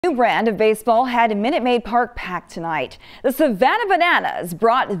New brand of baseball had Minute Maid Park packed tonight. The Savannah Bananas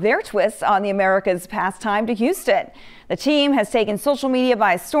brought their twists on the America's pastime to Houston. The team has taken social media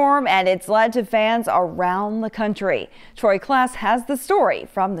by storm, and it's led to fans around the country. Troy Kless has the story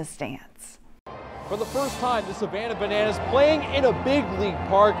from the stands. For the first time, the Savannah Bananas playing in a big league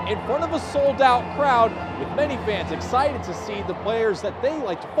park in front of a sold-out crowd, with many fans excited to see the players that they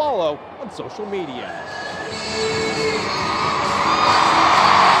like to follow on social media.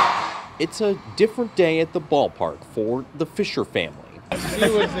 It's a different day at the ballpark for the Fisher family. She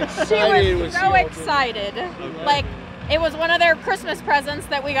was excited. She was so excited. Okay. Like, it was one of their Christmas presents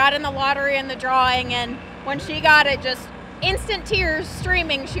that we got in the lottery and the drawing, and when she got it, just instant tears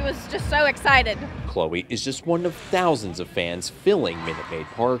streaming. She was just so excited. Chloe is just one of thousands of fans filling Minute Maid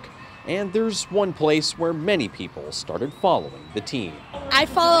Park, and there's one place where many people started following the team. I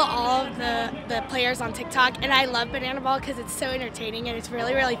follow all of the players on TikTok, and I love Banana Ball because it's so entertaining and it's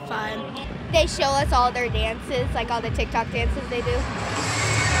really, really fun. They show us all their dances, like all the TikTok dances they do.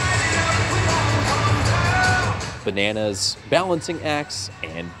 Bananas, balancing acts,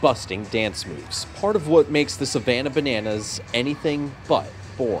 and busting dance moves. Part of what makes the Savannah Bananas anything but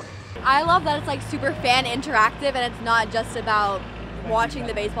boring. I love that it's like super fan interactive, and it's not just about watching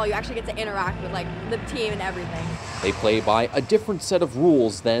the baseball. You actually get to interact with like the team and everything. They play by a different set of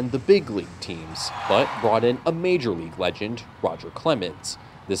rules than the big league teams, but brought in a major league legend, Roger Clemens.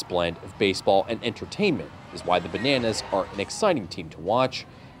 This blend of baseball and entertainment is why the Bananas are an exciting team to watch,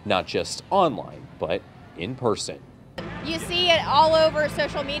 not just online, but in person. You see it all over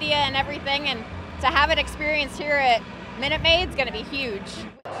social media and everything, and to have it experienced here at Minute Maid's going to be huge.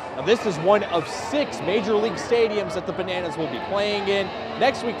 Now, this is one of 6 major league stadiums that the Bananas will be playing in.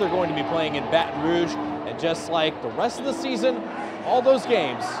 Next week, they're going to be playing in Baton Rouge. And just like the rest of the season, all those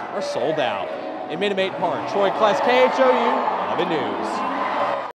games are sold out. In Minute Maid Park, Troy Kless, KHOU 11 News.